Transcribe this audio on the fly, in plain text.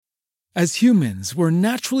As humans, we're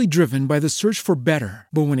naturally driven by the search for better.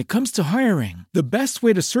 But when it comes to hiring, the best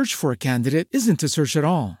way to search for a candidate isn't to search at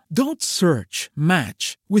all. Don't search,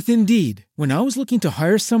 match with Indeed. When I was looking to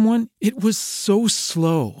hire someone, it was so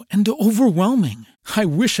slow and overwhelming. I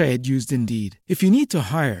wish I had used Indeed. If you need to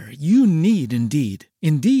hire, you need Indeed.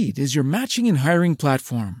 Indeed is your matching and hiring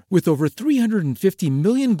platform with over 350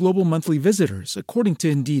 million global monthly visitors, according to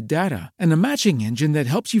Indeed data, and a matching engine that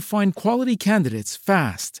helps you find quality candidates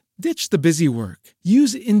fast. Ditch the busy work.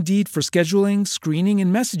 Use Indeed for scheduling, screening,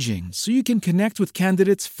 and messaging so you can connect with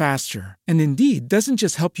candidates faster. And Indeed doesn't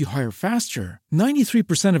just help you hire faster.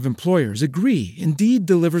 93% of employers agree Indeed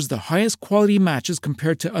delivers the highest quality matches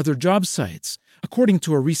compared to other job sites, according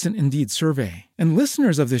to a recent Indeed survey. And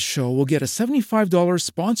listeners of this show will get a $75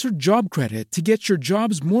 sponsored job credit to get your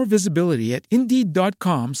jobs more visibility at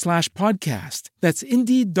Indeed.com/podcast. That's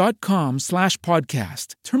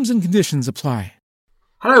Indeed.com/podcast. Terms and conditions apply.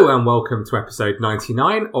 Hello and welcome to episode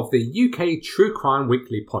 99 of the UK True Crime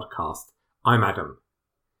Weekly podcast. I'm Adam.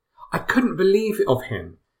 I couldn't believe it of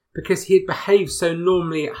him because he had behaved so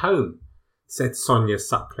normally at home, said Sonia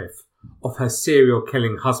Sutcliffe of her serial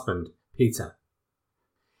killing husband, Peter.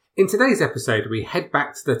 In today's episode, we head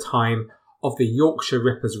back to the time of the Yorkshire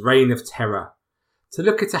Ripper's reign of terror to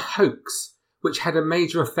look at a hoax which had a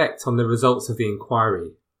major effect on the results of the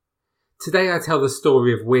inquiry. Today I tell the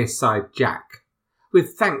story of Wearside Jack,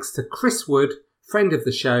 with thanks to Chris Wood, friend of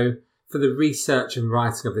the show, for the research and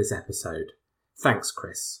writing of this episode. Thanks,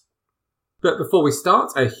 Chris. But before we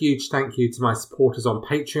start, a huge thank you to my supporters on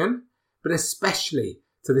Patreon, but especially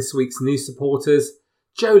to this week's new supporters,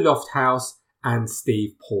 Joe Lofthouse and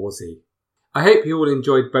Steve Pawsey. I hope you all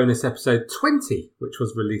enjoyed bonus episode 20, which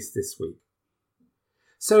was released this week.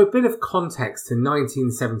 So a bit of context to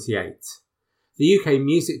 1978. The UK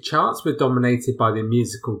music charts were dominated by the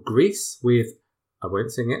musical Grease with, I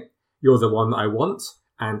won't sing it, You're the One That I Want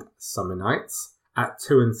and Summer Nights at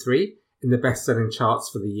 2 and 3 in the best-selling charts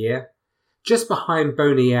for the year, just behind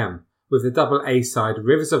Boney M with the double A-side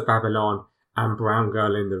Rivers of Babylon and Brown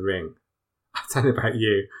Girl in the Ring. I don't know about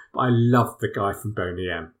you, but I loved the guy from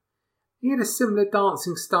Boney M. He had a similar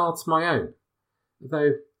dancing style to my own,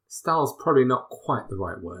 though style's probably not quite the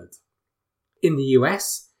right word. In the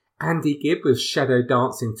US, Andy Gibb with Shadow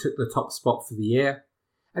Dancing took the top spot for the year,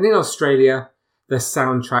 and in Australia, the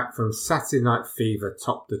soundtrack from Saturday Night Fever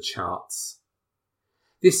topped the charts.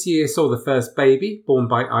 This year saw the first baby born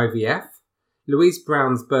by IVF, Louise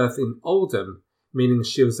Brown's birth in Oldham, meaning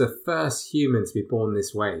she was the first human to be born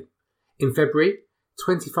this way. In February,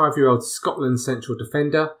 25-year-old Scotland central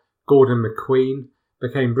defender Gordon McQueen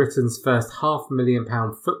became Britain's first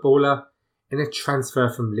 £500,000 footballer in a transfer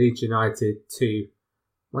from Leeds United to...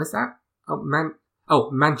 Where's that?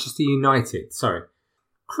 Manchester United, sorry.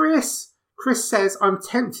 Chris says I'm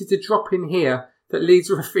tempted to drop in here that Leeds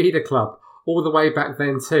were a feeder club all the way back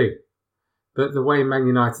then too. But the way Man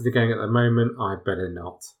United are going at the moment, I better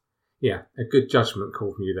not. Yeah, a good judgment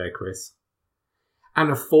call from you there, Chris.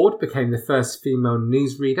 Anna Ford became the first female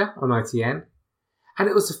newsreader on ITN. And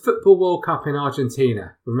it was the Football World Cup in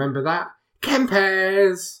Argentina. Remember that?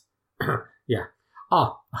 Kempes! Yeah.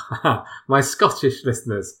 My Scottish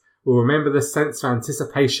listeners will remember the sense of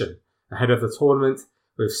anticipation ahead of the tournament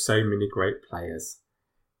with so many great players.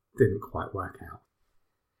 Didn't quite work out.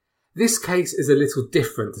 This case is a little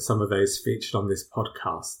different to some of those featured on this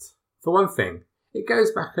podcast. For one thing, it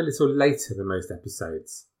goes back a little later than most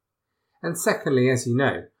episodes. And secondly, as you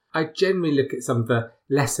know, I generally look at some of the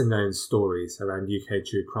lesser known stories around UK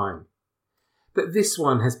true crime. But this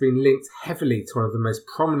one has been linked heavily to one of the most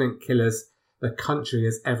prominent killers the country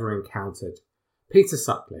has ever encountered, Peter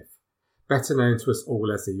Sutcliffe, better known to us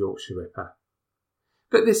all as the Yorkshire Ripper.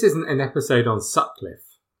 But this isn't an episode on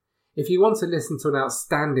Sutcliffe. If you want to listen to an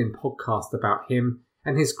outstanding podcast about him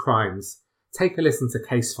and his crimes, take a listen to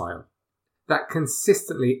Casefile. That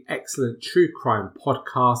consistently excellent true crime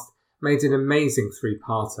podcast made an amazing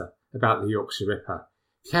three-parter about the Yorkshire Ripper.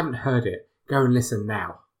 If you haven't heard it, go and listen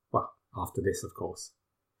now. Well, after this, of course.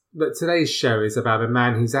 But today's show is about a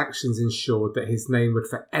man whose actions ensured that his name would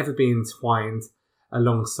forever be entwined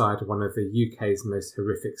alongside one of the UK's most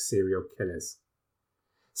horrific serial killers.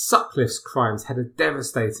 Sutcliffe's crimes had a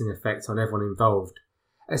devastating effect on everyone involved,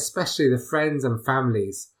 especially the friends and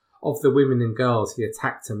families of the women and girls he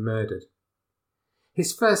attacked and murdered.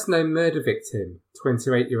 His first known murder victim,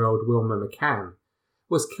 28-year-old Wilma McCann,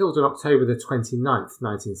 was killed on October the 29th,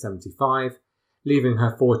 1975, leaving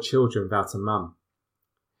her 4 children without a mum.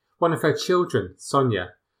 One of her children,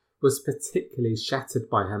 Sonia, was particularly shattered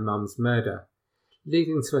by her mum's murder,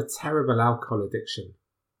 leading to a terrible alcohol addiction.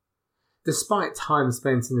 Despite time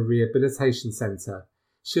spent in a rehabilitation centre,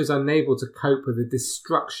 she was unable to cope with the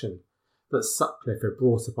destruction that Sutcliffe had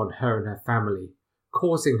brought upon her and her family,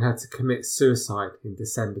 causing her to commit suicide in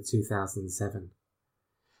December 2007.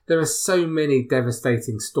 There are so many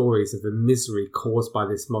devastating stories of the misery caused by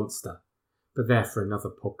this monster, but they're for another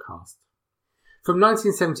podcast. From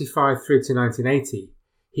 1975 through to 1980,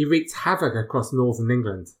 he wreaked havoc across northern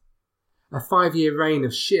England. A 5-year reign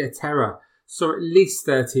of sheer terror saw at least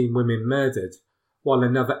 13 women murdered, while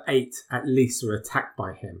another 8 at least were attacked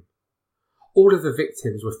by him. All of the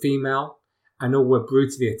victims were female, and all were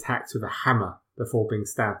brutally attacked with a hammer before being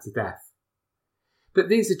stabbed to death. But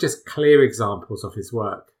these are just clear examples of his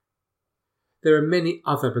work. There are many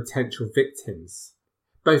other potential victims,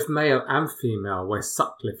 both male and female, where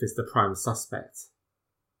Sutcliffe is the prime suspect.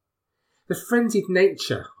 The frenzied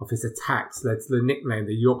nature of his attacks led to the nickname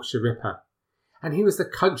the Yorkshire Ripper, and he was the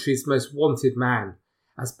country's most wanted man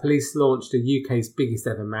as police launched the UK's biggest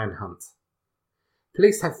ever manhunt.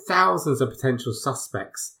 Police had thousands of potential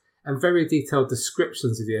suspects and very detailed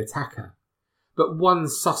descriptions of the attacker, but one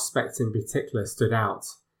suspect in particular stood out,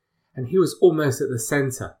 and he was almost at the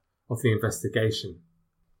centre of the investigation.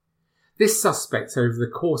 This suspect, over the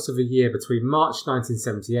course of a year between March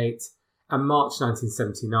 1978 and March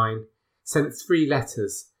 1979, sent 3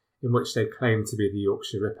 letters in which they claimed to be the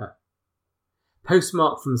Yorkshire Ripper.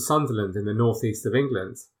 Postmarked from Sunderland in the northeast of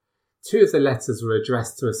England, 2 of the letters were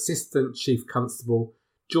addressed to Assistant Chief Constable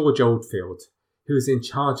George Oldfield, who was in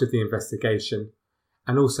charge of the investigation,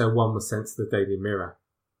 and also one was sent to the Daily Mirror.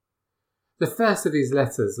 The first of these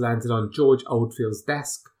letters landed on George Oldfield's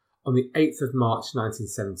desk on the 8th of March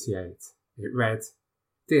 1978. It read,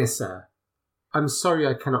 "Dear Sir, I'm sorry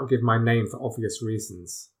I cannot give my name for obvious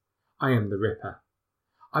reasons. I am the Ripper.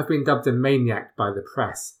 I've been dubbed a maniac by the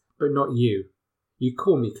press, but not you. You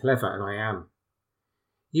call me clever, and I am.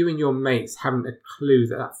 You and your mates haven't a clue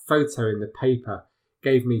that photo in the paper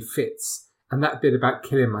gave me fits, and that bit about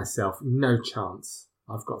killing myself, no chance.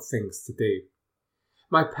 I've got things to do.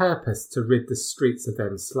 My purpose to rid the streets of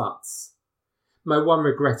them sluts. My one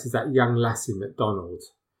regret is that young lassie MacDonald.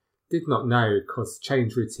 Did not know, cause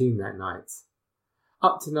changed routine that night.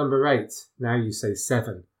 Up to number 8, now you say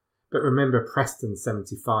 7. But remember Preston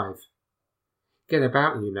 75. Get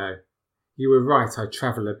about, you know. You were right, I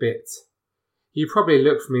travel a bit. You probably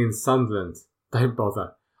look for me in Sunderland. Don't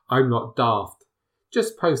bother, I'm not daft.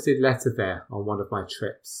 Just posted letter there on one of my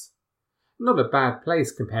trips. Not a bad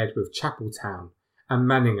place compared with Chapeltown and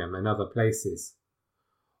Manningham and other places.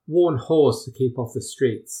 Warn Hawes to keep off the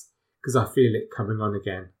streets, 'cause I feel it coming on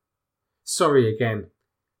again. Sorry again.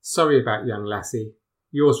 Sorry about young lassie.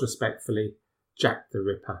 Yours respectfully, Jack the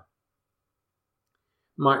Ripper."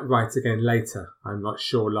 Might write again later, I'm not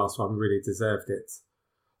sure last one really deserved it.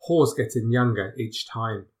 Hawes getting younger each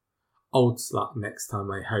time. Old slut next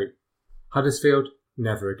time, I hope. Huddersfield,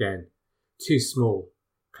 never again. Too small.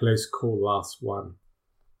 Close call last one.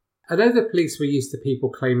 Although the police were used to people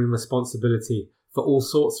claiming responsibility for all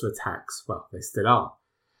sorts of attacks, well, they still are,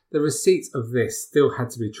 the receipt of this still had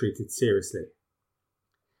to be treated seriously.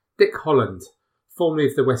 Dick Holland, formerly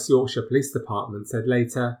of the West Yorkshire Police Department, said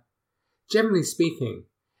later, "Generally speaking,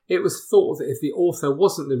 it was thought that if the author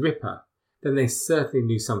wasn't the Ripper, then they certainly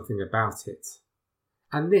knew something about it."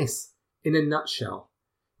 And this, in a nutshell,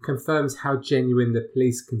 confirms how genuine the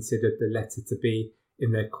police considered the letter to be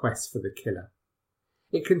in their quest for the killer.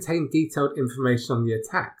 It contained detailed information on the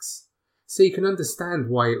attacks, so you can understand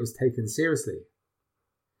why it was taken seriously.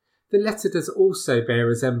 The letter does also bear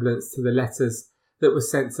resemblance to the letters that were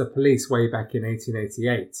sent to police way back in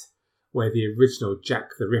 1888, where the original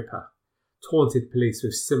Jack the Ripper taunted police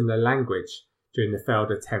with similar language during the failed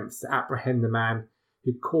attempts to apprehend the man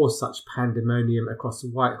who caused such pandemonium across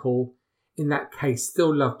Whitehall, in that case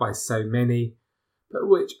still loved by so many, but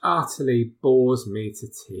which utterly bores me to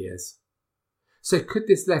tears. So could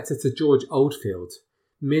this letter to George Oldfield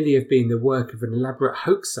merely have been the work of an elaborate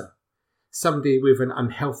hoaxer, somebody with an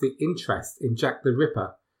unhealthy interest in Jack the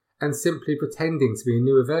Ripper and simply pretending to be a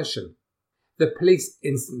newer version? The police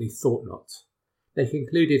instantly thought not. They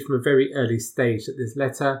concluded from a very early stage that this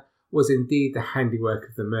letter was indeed the handiwork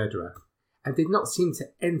of the murderer, and did not seem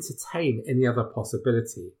to entertain any other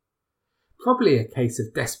possibility. Probably a case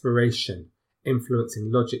of desperation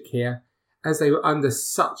influencing logic here, as they were under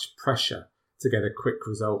such pressure to get a quick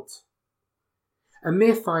result. A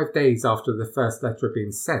mere 5 days after the first letter had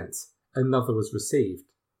been sent, another was received,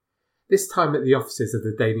 this time at the offices of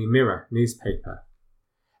the Daily Mirror newspaper.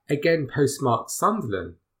 Again postmarked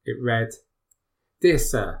Sunderland, it read, "Dear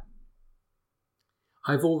Sir,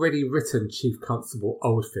 I've already written Chief Constable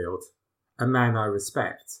Oldfield, a man I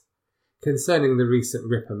respect, concerning the recent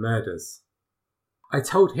Ripper murders. I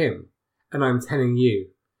told him, and I'm telling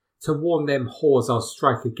you, To warn them whores I'll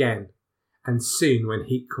strike again, and soon when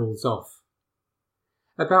heat cools off.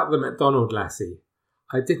 About the MacDonald lassie,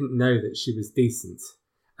 I didn't know that she was decent,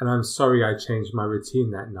 and I'm sorry I changed my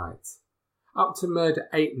routine that night. Up to murder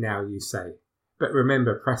 8 now, you say, but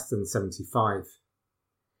remember Preston 75.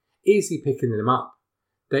 Easy picking them up,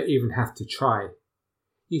 don't even have to try.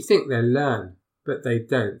 You think they'll learn, but they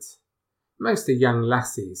don't. Most are young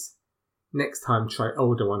lassies. Next time try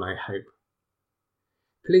older one, I hope.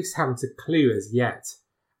 Police haven't a clue as yet,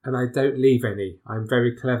 and I don't leave any. I'm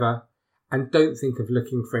very clever, and don't think of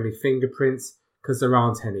looking for any fingerprints, because there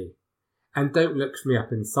aren't any. And don't look for me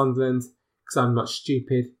up in Sunderland, because I'm not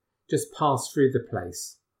stupid. Just pass through the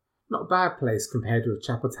place. Not a bad place compared with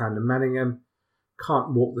Chapeltown and Manningham.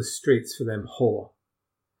 Can't walk the streets for them whore.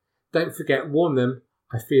 Don't forget, warn them,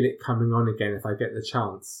 I feel it coming on again if I get the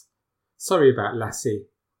chance. Sorry about Lassie,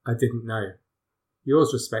 I didn't know.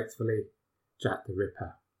 Yours respectfully, Jack the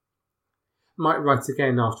Ripper. Might write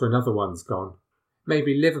again after another one's gone.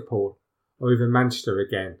 Maybe Liverpool, or even Manchester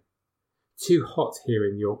again. Too hot here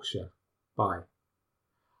in Yorkshire. Bye.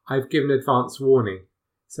 I've given advance warning,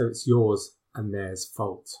 so it's yours and theirs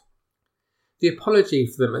fault. The apology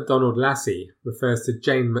for the MacDonald lassie refers to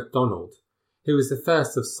Jane MacDonald, who was the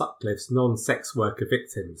first of Sutcliffe's non-sex worker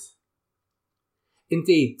victims.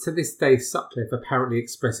 Indeed, to this day Sutcliffe apparently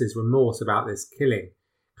expresses remorse about this killing,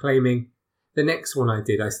 claiming, "The next one I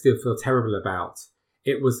did I still feel terrible about.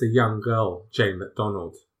 It was the young girl, Jane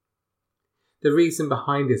MacDonald." The reason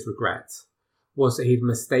behind his regret was that he'd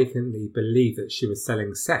mistakenly believed that she was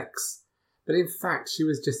selling sex, but in fact she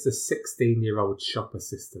was just a 16-year-old shop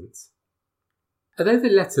assistant. Although the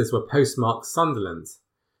letters were postmarked Sunderland,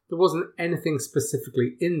 there wasn't anything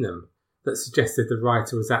specifically in them that suggested the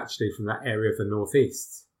writer was actually from that area of the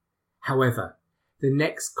northeast. However, the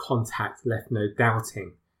next contact left no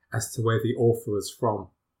doubting as to where the author was from.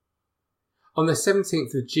 On the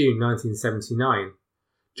 17th of June 1979,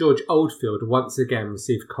 George Oldfield once again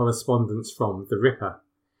received correspondence from the Ripper,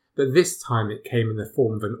 but this time it came in the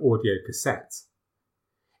form of an audio cassette.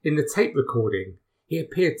 In the tape recording, he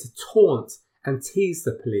appeared to taunt and tease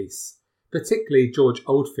the police, particularly George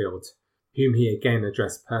Oldfield, whom he again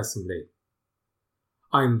addressed personally.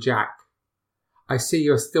 "I'm Jack. I see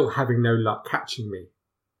you're still having no luck catching me.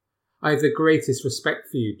 I have the greatest respect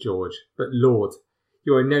for you, George, but Lord,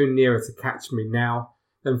 you are no nearer to catch me now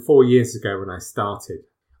than 4 years ago when I started.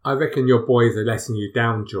 I reckon your boys are letting you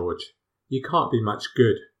down, George. You can't be much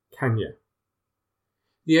good, can you?"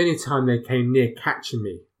 The only time they came near catching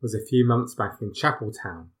me was a few months back in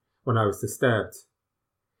Chapeltown, when I was disturbed.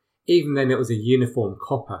 Even then it was a uniformed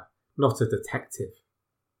copper, not a detective.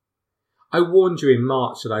 "I warned you in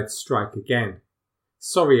March that I'd strike again.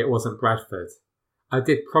 Sorry it wasn't Bradford. I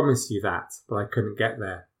did promise you that, but I couldn't get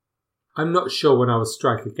there. I'm not sure when I will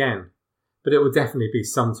strike again, but it will definitely be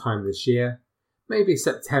sometime this year, maybe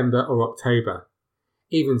September or October,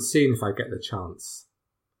 even soon if I get the chance.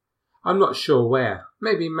 I'm not sure where,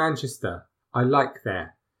 maybe Manchester. I like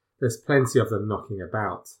there. There's plenty of them knocking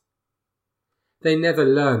about." They never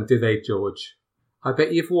learn, do they, George? I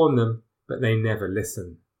bet you've warned them, but they never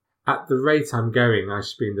listen. At the rate I'm going, I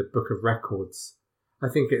should be in the book of records. I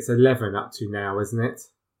think it's 11 up to now, isn't it?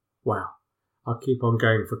 Well, I'll keep on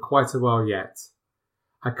going for quite a while yet.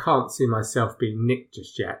 I can't see myself being nicked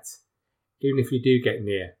just yet. Even if you do get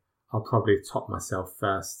near, I'll probably top myself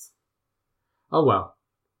first. Oh well,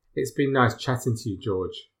 it's been nice chatting to you,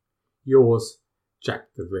 George. Yours,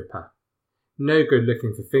 Jack the Ripper. No good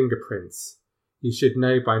looking for fingerprints. You should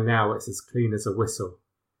know by now it's as clean as a whistle.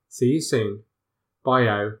 See you soon.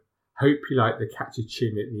 Bye-o. Hope you like the catchy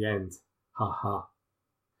tune at the end. Ha ha.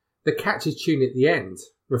 The catchy tune at the end,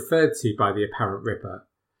 referred to by the apparent Ripper,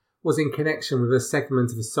 was in connection with a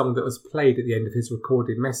segment of a song that was played at the end of his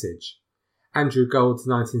recorded message. Andrew Gold's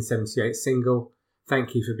 1978 single,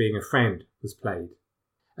 Thank You for Being a Friend, was played.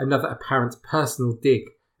 Another apparent personal dig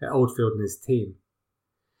at Oldfield and his team.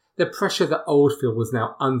 The pressure that Oldfield was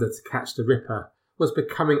now under to catch the Ripper was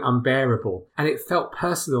becoming unbearable, and it felt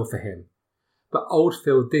personal for him. But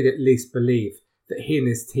Oldfield did at least believe that he and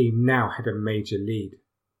his team now had a major lead.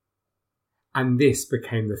 And this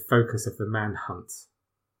became the focus of the manhunt.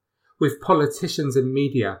 With politicians and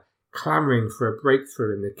media clamouring for a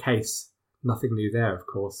breakthrough in the case, nothing new there of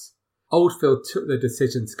course, Oldfield took the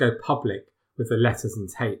decision to go public with the letters and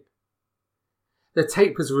tape. The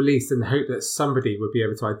tape was released in the hope that somebody would be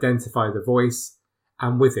able to identify the voice,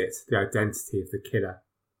 and with it, the identity of the killer.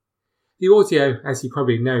 The audio, as you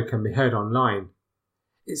probably know, can be heard online.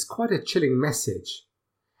 It's quite a chilling message,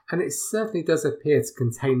 and it certainly does appear to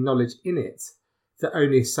contain knowledge in it that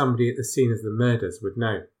only somebody at the scene of the murders would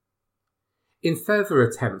know. In further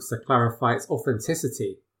attempts to clarify its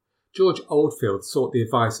authenticity, George Oldfield sought the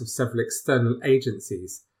advice of several external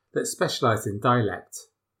agencies that specialised in dialect.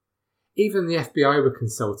 Even the FBI were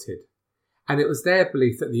consulted, and it was their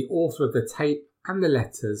belief that the author of the tape and the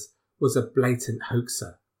letters was a blatant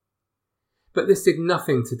hoaxer. But this did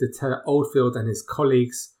nothing to deter Oldfield and his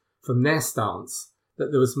colleagues from their stance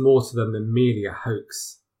that there was more to them than merely a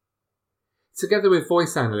hoax. Together with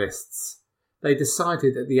voice analysts, they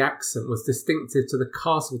decided that the accent was distinctive to the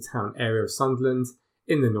Castletown area of Sunderland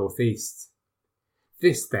in the northeast.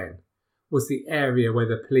 This, then, was the area where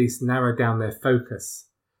the police narrowed down their focus,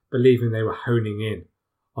 believing they were honing in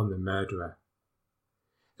on the murderer.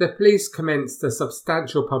 The police commenced a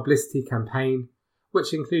substantial publicity campaign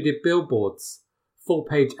which included billboards,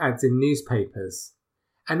 full-page ads in newspapers,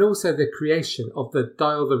 and also the creation of the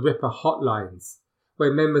Dial the Ripper hotlines,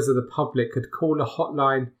 where members of the public could call a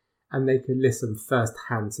hotline and they could listen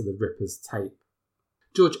first-hand to the Ripper's tape.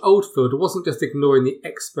 George Oldfield wasn't just ignoring the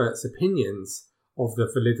experts' opinions of the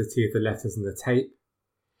validity of the letters and the tape,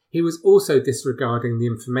 he was also disregarding the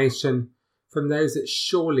information from those that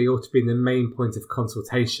surely ought to be the main point of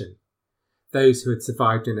consultation, those who had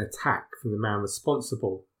survived an attack from the man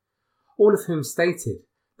responsible, all of whom stated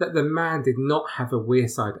that the man did not have a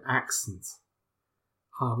Wearside accent.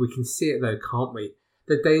 We can see it though, can't we?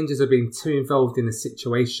 The dangers of being too involved in a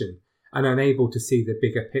situation and unable to see the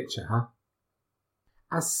bigger picture,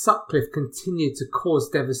 As Sutcliffe continued to cause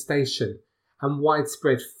devastation and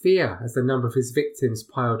widespread fear as the number of his victims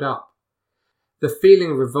piled up, the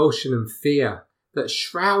feeling of revulsion and fear that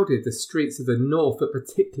shrouded the streets of the north, but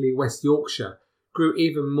particularly West Yorkshire, grew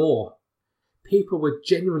even more. People were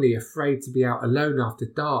genuinely afraid to be out alone after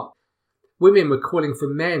dark. Women were calling for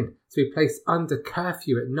men to be placed under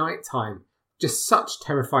curfew at night time. Just such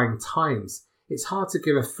terrifying times. It's hard to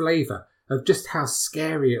give a flavour of just how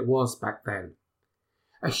scary it was back then.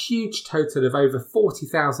 A huge total of over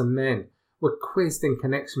 40,000 men were quizzed in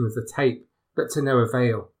connection with the tape, but to no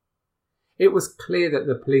avail. It was clear that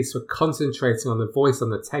the police were concentrating on the voice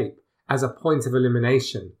on the tape as a point of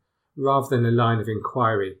elimination rather than a line of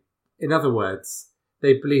inquiry. In other words,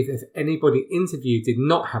 they believed if anybody interviewed did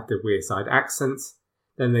not have the Wearside accent,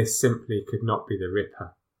 then they simply could not be the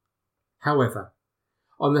Ripper. However,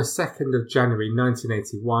 on the 2nd of January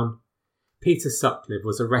 1981, Peter Sutcliffe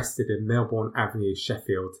was arrested in Melbourne Avenue,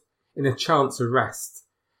 Sheffield, in a chance arrest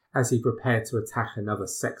as he prepared to attack another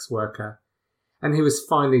sex worker, and he was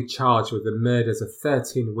finally charged with the murders of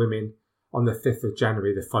 13 women on the 5th of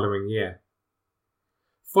January the following year.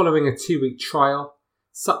 Following a 2-week trial,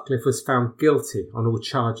 Sutcliffe was found guilty on all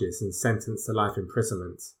charges and sentenced to life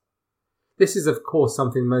imprisonment. This is of course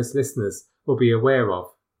something most listeners will be aware of.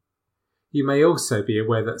 You may also be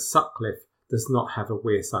aware that Sutcliffe does not have a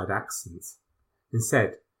Wearside accent.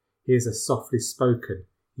 Instead, he has a softly spoken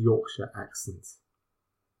Yorkshire accent.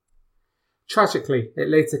 Tragically, it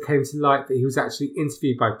later came to light that he was actually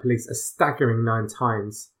interviewed by police a staggering 9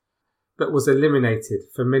 times, but was eliminated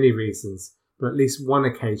for many reasons, but at least one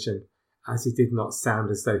occasion, as he did not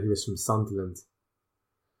sound as though he was from Sunderland.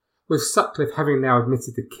 With Sutcliffe having now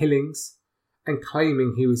admitted the killings and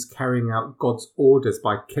claiming he was carrying out God's orders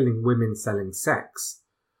by killing women selling sex,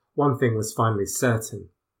 one thing was finally certain.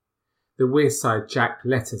 The Wearside Jack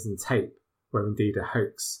letters and tape were indeed a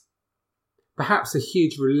hoax. Perhaps a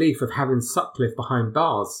huge relief of having Sutcliffe behind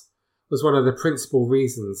bars was one of the principal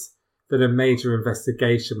reasons that a major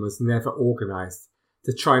investigation was never organised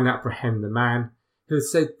to try and apprehend the man who had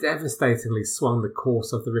so devastatingly swung the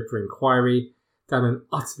course of the Ripper inquiry down an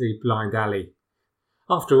utterly blind alley.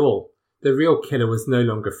 After all, the real killer was no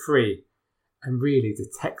longer free, and really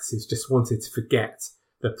detectives just wanted to forget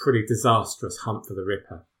the pretty disastrous hunt for the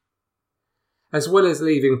Ripper. As well as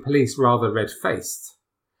leaving police rather red-faced,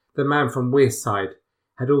 the man from Wearside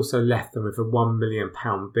had also left them with a £1 million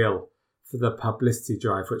bill for the publicity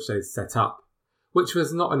drive which they'd set up, which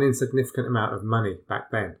was not an insignificant amount of money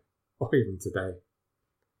back then, or even today.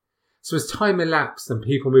 So as time elapsed and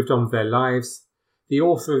people moved on with their lives, the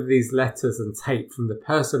author of these letters and tape from the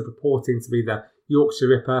person purporting to be the Yorkshire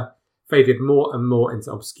Ripper faded more and more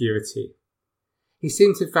into obscurity. He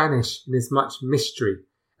seemed to vanish in as much mystery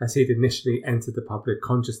as he'd initially entered the public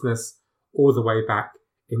consciousness all the way back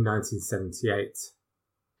in 1978.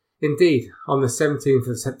 Indeed, on the 17th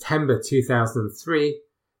of September 2003,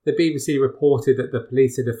 the BBC reported that the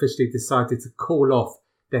police had officially decided to call off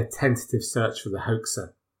their tentative search for the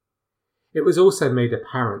hoaxer. It was also made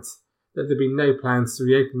apparent that there'd be no plans to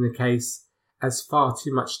reopen the case as far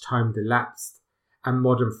too much time had elapsed and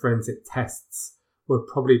modern forensic tests would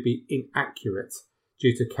probably be inaccurate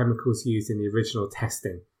due to chemicals used in the original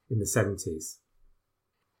testing in the 70s.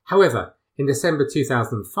 However, In December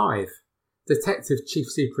 2005, Detective Chief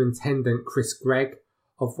Superintendent Chris Gregg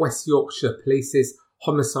of West Yorkshire Police's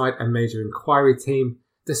Homicide and Major Inquiry Team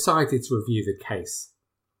decided to review the case.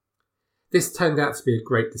 This turned out to be a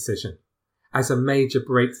great decision, as a major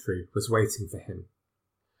breakthrough was waiting for him.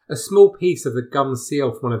 A small piece of the gum seal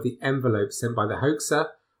from one of the envelopes sent by the hoaxer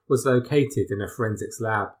was located in a forensics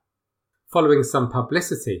lab. Following some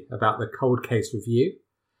publicity about the cold case review,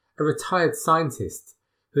 a retired scientist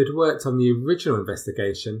who had worked on the original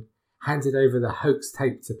investigation handed over the hoax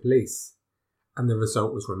tape to police, and the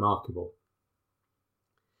result was remarkable.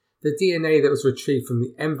 The DNA that was retrieved from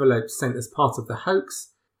the envelopes sent as part of the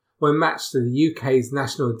hoax were matched to the UK's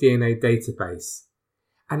National DNA Database,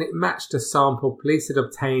 and it matched a sample police had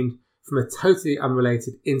obtained from a totally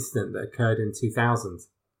unrelated incident that occurred in 2000.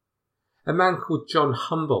 A man called John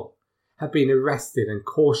Humble had been arrested and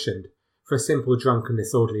cautioned for a simple drunk and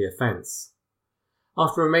disorderly offence.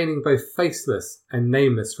 After remaining both faceless and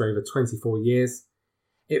nameless for over 24 years,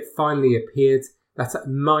 it finally appeared that a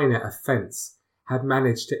minor offence had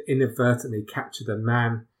managed to inadvertently capture the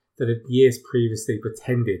man that had years previously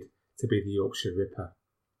pretended to be the Yorkshire Ripper.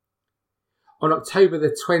 On October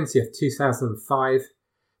the 20th, 2005,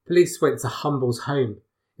 police went to Humble's home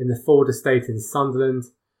in the Ford estate in Sunderland,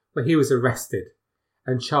 where he was arrested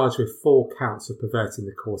and charged with 4 counts of perverting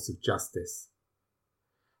the course of justice.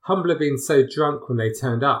 Humble had been so drunk when they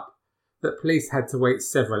turned up that police had to wait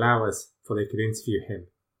several hours before they could interview him.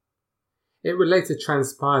 It would later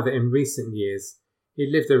transpire that in recent years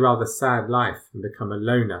he lived a rather sad life and become a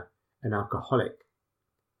loner and alcoholic.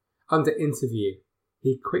 Under interview,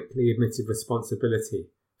 he quickly admitted responsibility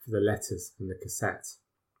for the letters and the cassette.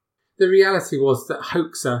 The reality was that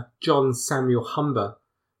hoaxer John Samuel Humber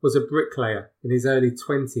was a bricklayer in his early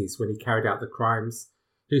 20s when he carried out the crimes,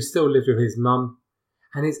 who still lived with his mum,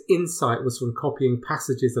 and his insight was from copying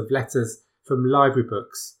passages of letters from library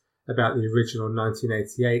books about the original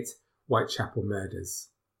 1988 Whitechapel murders.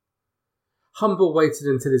 Humble waited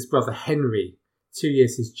until his brother Henry, 2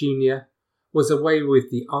 years his junior, was away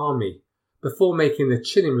with the army before making the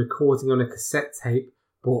chilling recording on a cassette tape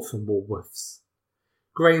bought from Woolworths.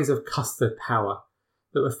 Grains of custard powder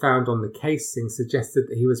that were found on the casing suggested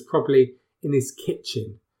that he was probably in his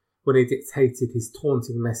kitchen when he dictated his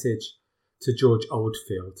taunting message to George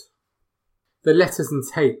Oldfield. The letters and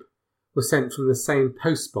tape were sent from the same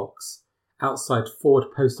postbox outside Ford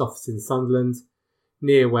Post Office in Sunderland,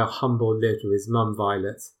 near where Humble lived with his mum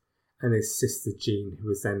Violet and his sister Jean, who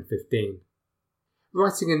was then 15.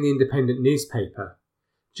 Writing in the Independent newspaper,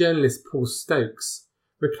 journalist Paul Stokes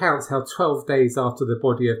recounts how 12 days after the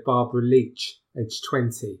body of Barbara Leach, aged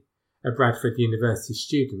 20, a Bradford University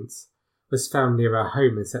student, was found near her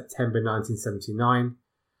home in September 1979,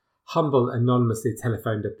 Humble anonymously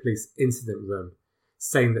telephoned a police incident room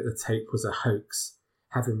saying that the tape was a hoax,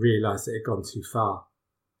 having realised it had gone too far.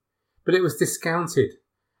 But it was discounted,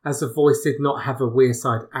 as the voice did not have a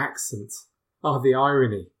Wearside accent. Ah, the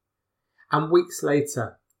irony. And weeks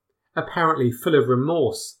later, apparently full of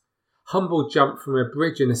remorse, Humble jumped from a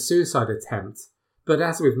bridge in a suicide attempt, but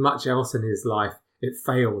as with much else in his life, it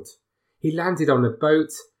failed. He landed on a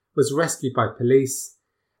boat, was rescued by police,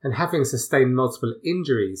 and having sustained multiple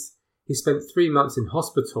injuries, he spent 3 months in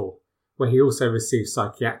hospital, where he also received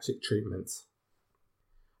psychiatric treatment.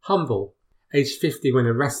 Humble, aged 50 when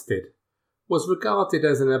arrested, was regarded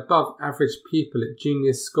as an above-average pupil at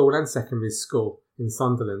junior school and secondary school in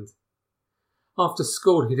Sunderland. After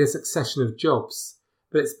school he did a succession of jobs,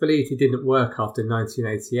 but it's believed he didn't work after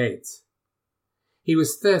 1988. He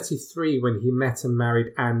was 33 when he met and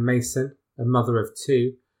married Anne Mason, a mother of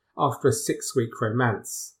 2, after a 6-week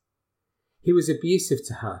romance. He was abusive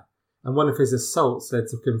to her, and one of his assaults led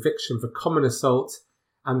to conviction for common assault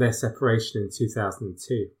and their separation in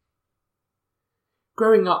 2002.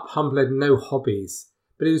 Growing up, Humble had no hobbies,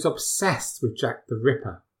 but he was obsessed with Jack the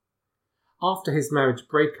Ripper. After his marriage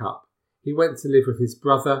breakup, he went to live with his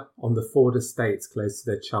brother on the Ford estate close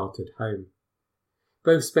to their childhood home.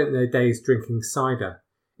 Both spent their days drinking cider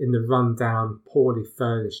in the run-down, poorly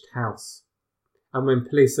furnished house, and when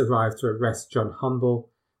police arrived to arrest John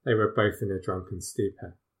Humble, they were both in a drunken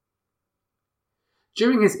stupor.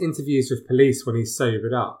 During his interviews with police when he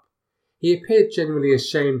sobered up, he appeared genuinely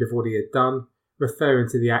ashamed of what he had done, referring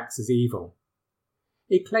to the acts as evil.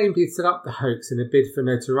 He claimed he had set up the hoax in a bid for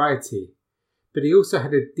notoriety, but he also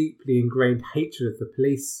had a deeply ingrained hatred of the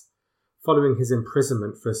police, following his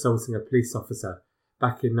imprisonment for assaulting a police officer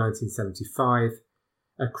back in 1975,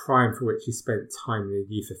 a crime for which he spent time in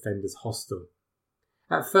a youth offenders hostel.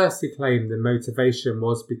 At first he claimed the motivation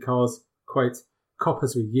was because, quote,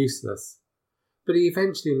 coppers were useless, but he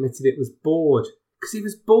eventually admitted it was because he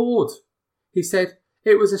was bored. He said,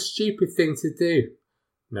 "It was a stupid thing to do."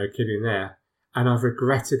 No kidding there. And I've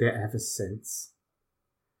regretted it ever since.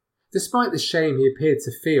 Despite the shame he appeared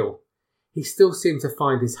to feel, he still seemed to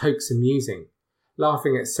find his hoax amusing,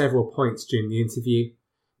 laughing at several points during the interview,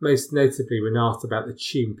 most notably when asked about the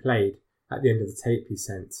tune played at the end of the tape he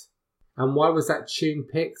sent. And why was that tune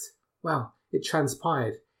picked? Well, it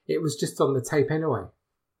transpired it was just on the tape anyway.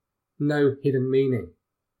 No hidden meaning.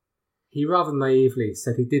 He rather naively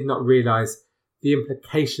said he did not realise the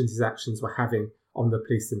implications his actions were having on the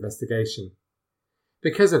police investigation.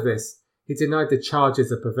 Because of this, he denied the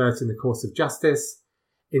charges of perverting the course of justice,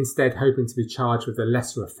 instead hoping to be charged with the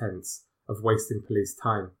lesser offence of wasting police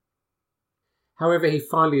time. However, he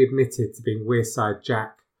finally admitted to being Wearside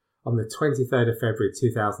Jack on the 23rd of February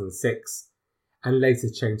 2006 and later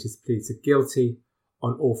changed his plea to guilty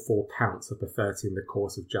on all 4 counts of perverting the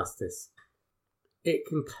course of justice. It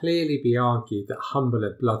can clearly be argued that Humble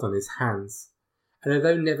had blood on his hands, and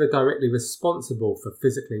although never directly responsible for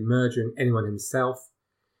physically murdering anyone himself,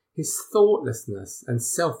 his thoughtlessness and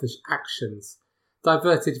selfish actions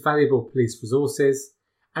diverted valuable police resources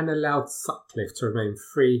and allowed Sutcliffe to remain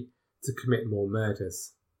free to commit more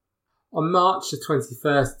murders. On March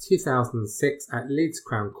 21st, 2006 at Leeds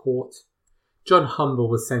Crown Court, John Humble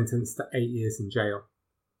was sentenced to 8 years in jail.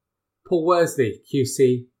 Paul Worsley,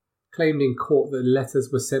 QC, claimed in court that the letters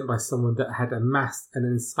were sent by someone that had amassed an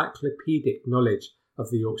encyclopedic knowledge of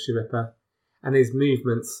the Yorkshire Ripper, and his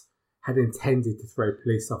movements had intended to throw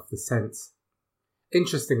police off the scent.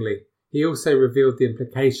 Interestingly, he also revealed the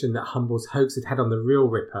implication that Humble's hoax had on the real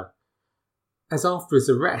Ripper, as after his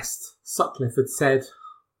arrest, Sutcliffe had said,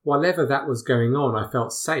 "While ever that was going on, I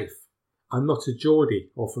felt safe. I'm not a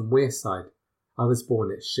Geordie or from Wearside. I was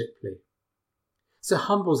born at Shipley." So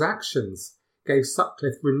Humble's actions gave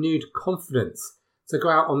Sutcliffe renewed confidence to go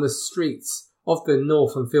out on the streets of the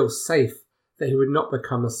north and feel safe that he would not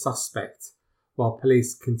become a suspect, while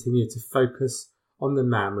police continued to focus on the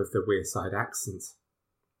man with the Wearside accent.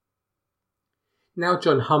 Now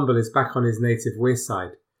John Humble is back on his native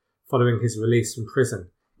Wearside, following his release from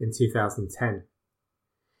prison in 2010.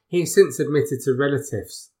 He has since admitted to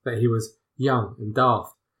relatives that he was young and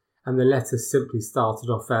daft, and the letters simply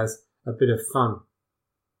started off as a bit of fun.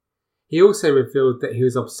 He also revealed that he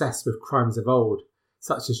was obsessed with crimes of old,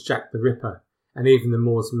 such as Jack the Ripper and even the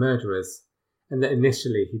Moors murderers, and that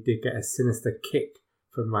initially he did get a sinister kick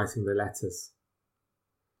from writing the letters.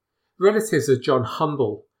 Relatives of John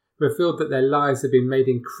Humble revealed that their lives had been made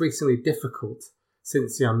increasingly difficult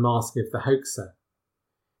since the unmasking of the hoaxer.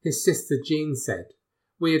 His sister Jean said,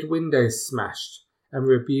 "We had windows smashed and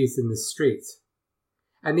were abused in the street.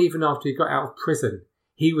 And even after he got out of prison,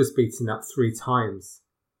 he was beaten up 3 times.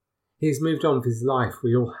 He's moved on with his life,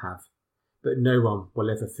 we all have, but no one will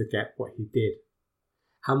ever forget what he did.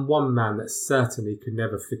 And one man that certainly could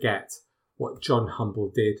never forget what John Humble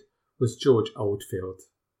did was George Oldfield."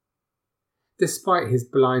 Despite his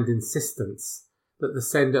blind insistence that the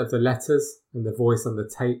sender of the letters and the voice on the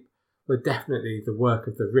tape were definitely the work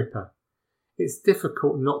of the Ripper, it's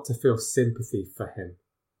difficult not to feel sympathy for him.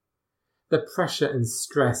 The pressure and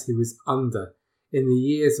stress he was under in the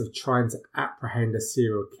years of trying to apprehend a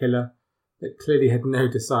serial killer that clearly had no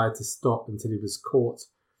desire to stop until he was caught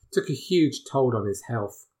took a huge toll on his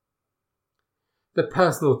health. The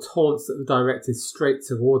personal taunts that were directed straight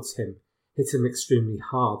towards him hit him extremely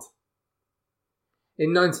hard.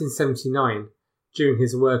 In 1979, during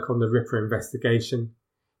his work on the Ripper investigation,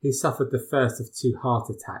 he suffered the first of 2 heart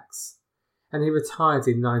attacks, and he retired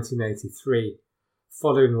in 1983,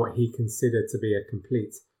 following what he considered to be a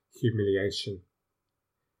complete humiliation.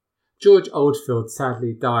 George Oldfield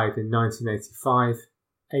sadly died in 1985,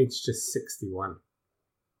 aged just 61.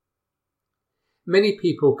 Many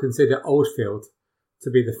people consider Oldfield to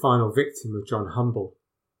be the final victim of John Humble.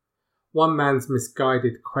 One man's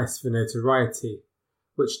misguided quest for notoriety,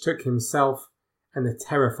 which took himself and a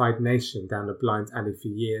terrified nation down a blind alley for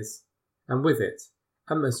years, and with it,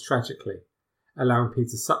 and most tragically, allowing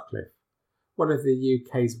Peter Sutcliffe, one of the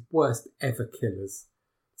UK's worst ever killers,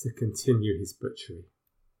 to continue his butchery.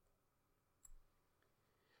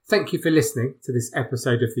 Thank you for listening to this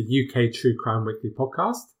episode of the UK True Crime Weekly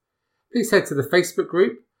podcast. Please head to the Facebook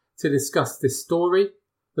group to discuss this story,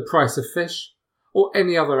 the price of fish, or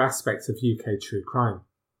any other aspects of UK true crime.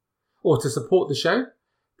 Or to support the show,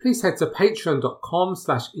 please head to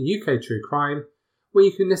patreon.com/UKTrueCrime, where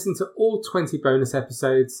you can listen to all 20 bonus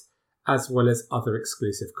episodes, as well as other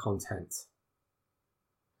exclusive content.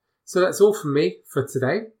 So that's all from me for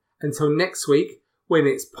today. Until next week, when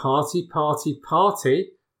it's party,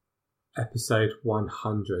 episode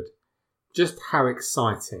 100. Just how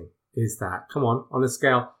exciting is that? Come on a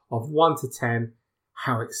scale of 1 to 10.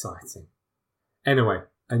 How exciting. Anyway,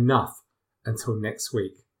 enough until next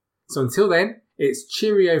week. So until then, it's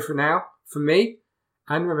cheerio for now, for me,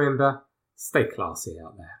 and remember, stay classy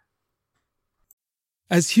out there.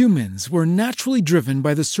 As humans, we're naturally driven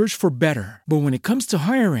by the search for better. But when it comes to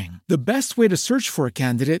hiring, the best way to search for a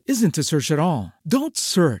candidate isn't to search at all. Don't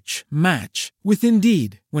search, match with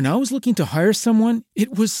Indeed. When I was looking to hire someone,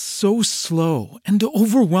 it was so slow and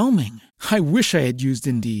overwhelming. I wish I had used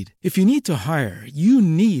Indeed. If you need to hire, you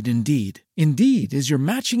need Indeed. Indeed is your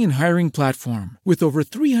matching and hiring platform with over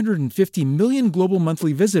 350 million global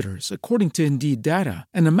monthly visitors, according to Indeed data,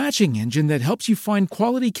 and a matching engine that helps you find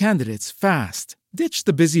quality candidates fast. Ditch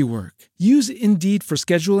the busy work. Use Indeed for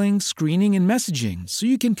scheduling, screening, and messaging so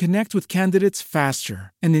you can connect with candidates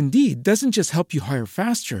faster. And Indeed doesn't just help you hire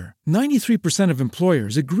faster. 93% of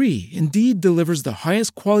employers agree Indeed delivers the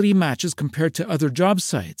highest quality matches compared to other job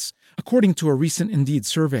sites, according to a recent Indeed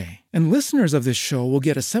survey. And listeners of this show will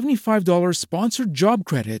get a $75 sponsored job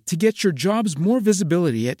credit to get your jobs more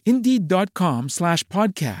visibility at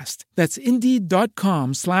Indeed.com/podcast. That's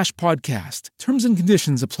Indeed.com/podcast. Terms and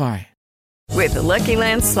conditions apply. With the Lucky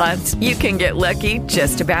Land Slots, you can get lucky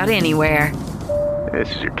just about anywhere.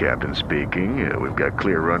 This is your captain speaking. We've got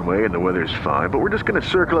clear runway and the weather's fine, but we're just going to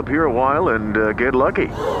circle up here a while and get lucky.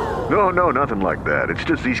 No, nothing like that. It's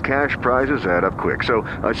just these cash prizes add up quick. So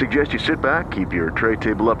I suggest you sit back, keep your tray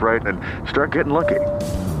table upright, and start getting lucky.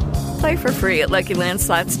 Play for free at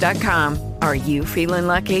LuckyLandSlots.com. Are you feeling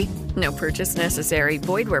lucky? No purchase necessary.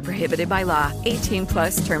 Void where prohibited by law.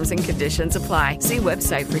 18+ terms and conditions apply. See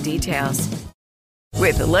website for details.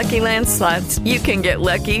 With the Lucky Land Slots, you can get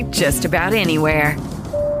lucky just about anywhere.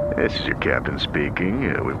 This is your captain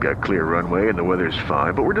speaking. We've got clear runway and the weather's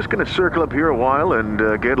fine, but we're just going to circle up here a while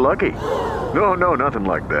and get lucky. No, nothing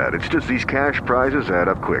like that. It's just these cash prizes add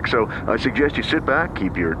up quick. So I suggest you sit back,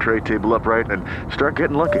 keep your tray table upright, and start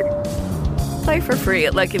getting lucky. Play for free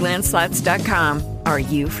at LuckyLandSlots.com. Are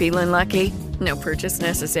you feeling lucky? No purchase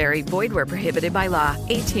necessary. Void where prohibited by law.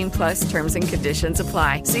 18+ terms and conditions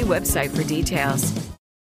apply. See website for details.